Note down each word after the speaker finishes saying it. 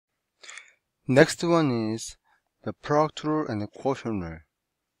Next one is the product rule and the quotient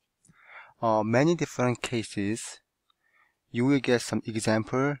rule. Many different cases, you will get some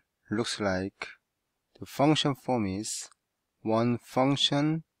example. Looks like the function form is one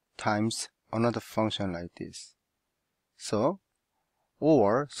function times another function like this. So,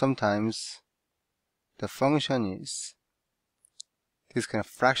 or sometimes the function is this kind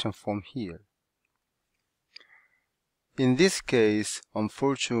of fraction form here. In this case,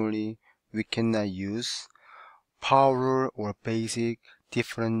 unfortunately, we cannot use power or basic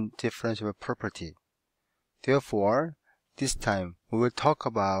differential property. Therefore, this time we will talk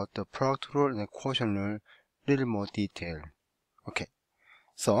about the product rule and the quotient rule a little more detail. Okay,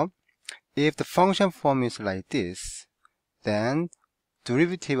 so if the function form is like this, then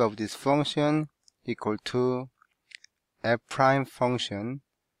derivative of this function equal to f prime function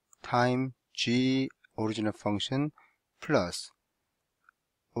times g original function plus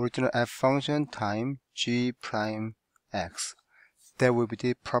original f function times g prime x. That will be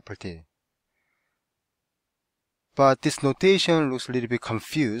the property. But this notation looks a little bit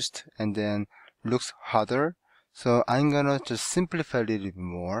confused and then looks harder. So I'm gonna just simplify a little bit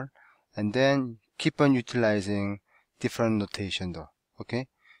more and then keep on utilizing different notation though. Okay?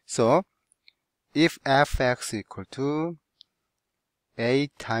 So if fx equal to a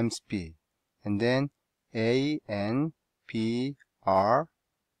times b, and then a and b are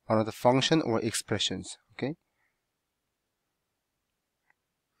another function or expressions, okay?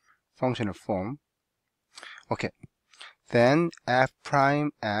 Functional form. Okay. Then f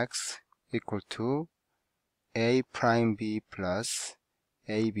prime x equal to a prime b plus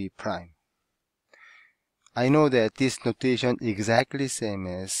ab prime. I know that this notation is exactly same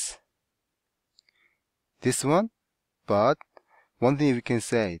as this one, but one thing we can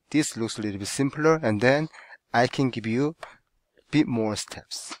say, this looks a little bit simpler, and then I can give you a bit more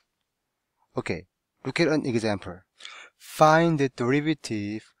steps. Okay, look at an example. Find the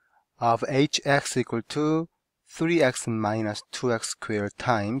derivative of hx equal to 3x minus 2x squared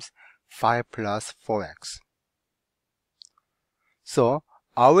times 5 plus 4x. So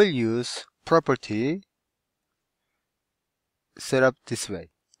I will use property set up this way.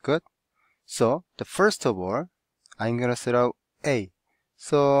 Good. So the first of all, I'm gonna set up a.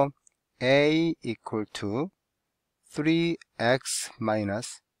 So a equal to 3x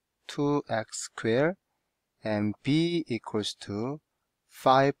minus 2x squared and b equals to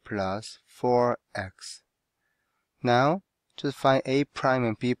 5 plus 4x. Now just find a prime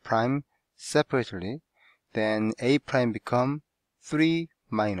and b prime separately. Then a prime become 3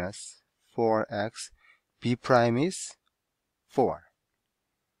 minus 4x. b prime is 4.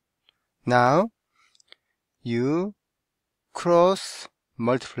 Now you cross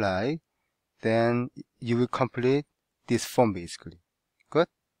multiply, then you will complete this form basically. Good.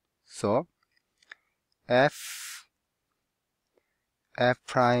 So f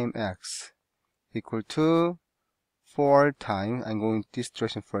prime x equal to 4 times, I'm going this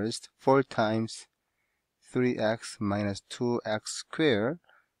direction first, 4 times 3x minus 2x squared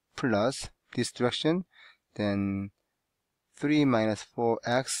plus this direction, then 3 minus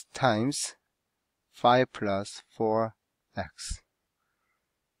 4x times 5 plus 4x.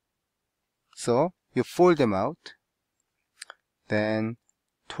 So you fold them out, then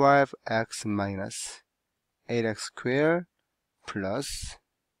 12x minus 8x squared plus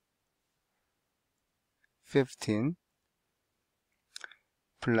 15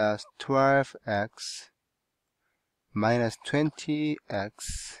 plus 12x minus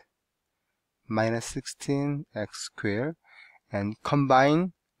 20x minus 16x squared, and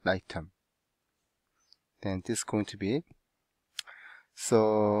combine like term. Then this is going to be,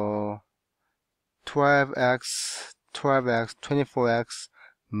 so 12x, 24x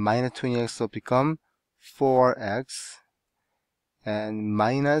minus 20x, so become 4x, and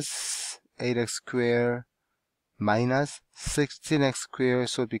minus 8x squared minus 16x squared,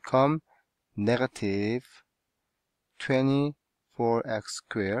 so become negative 24x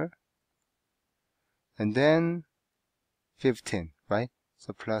squared, and then 15, right?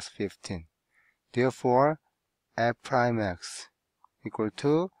 So plus 15. Therefore, f prime x equal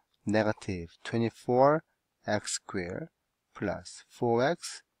to negative 24x squared plus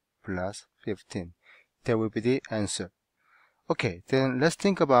 4x plus 15. That will be the answer. Okay, then let's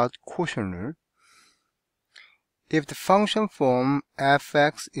think about quotient rule. If the function form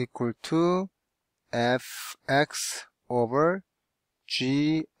fx equal to fx over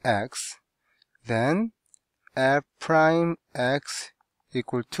gx, then f prime x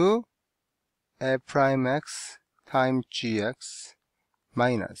equal to f prime x times gx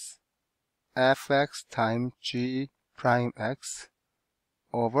minus fx times g prime x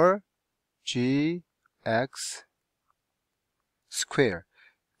over gx square.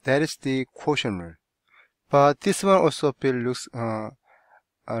 That is the quotient rule. But this one also a bit looks a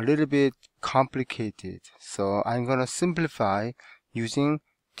little bit complicated. So I'm gonna simplify using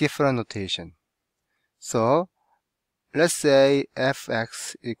different notation. So let's say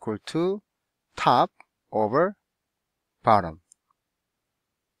fx equal to top over bottom.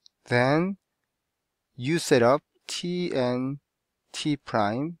 Then you set up t and t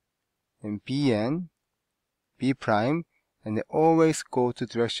prime and b and b prime, and they always go to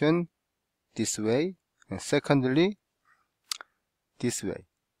direction this way, and secondly this way.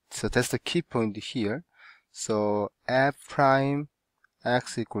 So that's the key point here. So f prime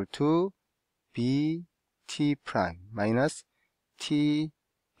x equal to b t prime minus t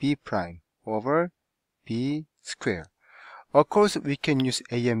b prime over b square. Of course, we can use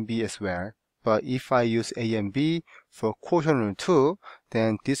a and b as well, but if I use a and b for quotient rule 2,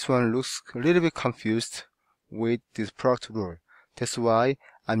 then this one looks a little bit confused with this product rule. That's why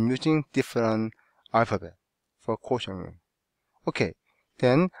I'm using different alphabet for quotient rule. Okay,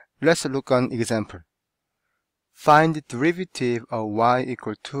 then let's look on example. Find the derivative of y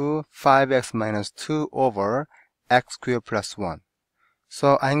equal to 5x minus 2 over x squared plus 1.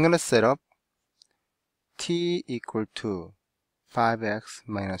 So I'm gonna set up t equal to 5x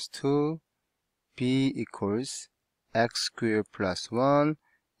minus 2, b equals x squared plus 1,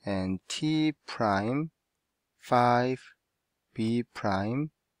 and t prime 5, b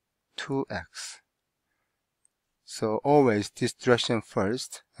prime 2x. So always this direction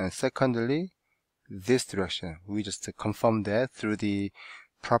first, and secondly this direction. We just confirm that through the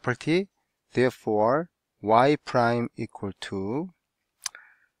property. Therefore y prime equal to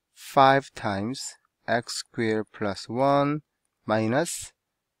 5 times x squared plus 1 minus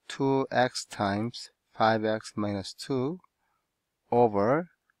 2x times 5x minus 2 over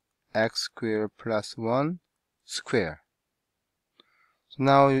x squared plus 1 square. So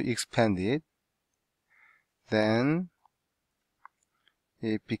now you expand it. Then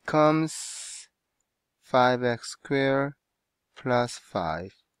it becomes 5x squared plus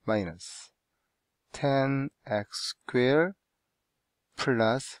 5 minus 10x squared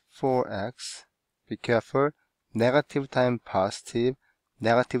plus 4x. Be careful, negative times positive,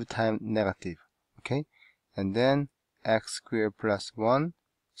 negative times negative. Okay? And then x squared plus 1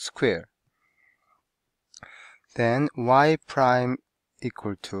 square. Then y prime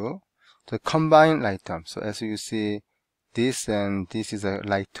equal to the combined like term. So as you see, this and this is a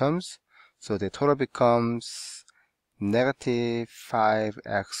like terms. So the total becomes negative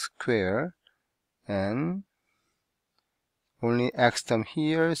 5x squared and only x term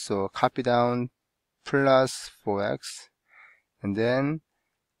here, so copy down plus 4x, and then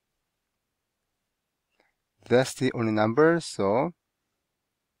that's the only number, so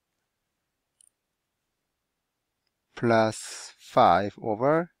plus 5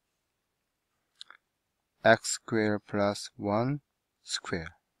 over x squared plus 1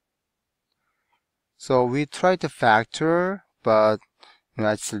 square. So we try to factor, but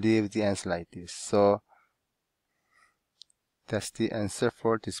I just leave the answer like this. So that's the answer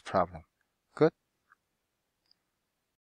for this problem. Good.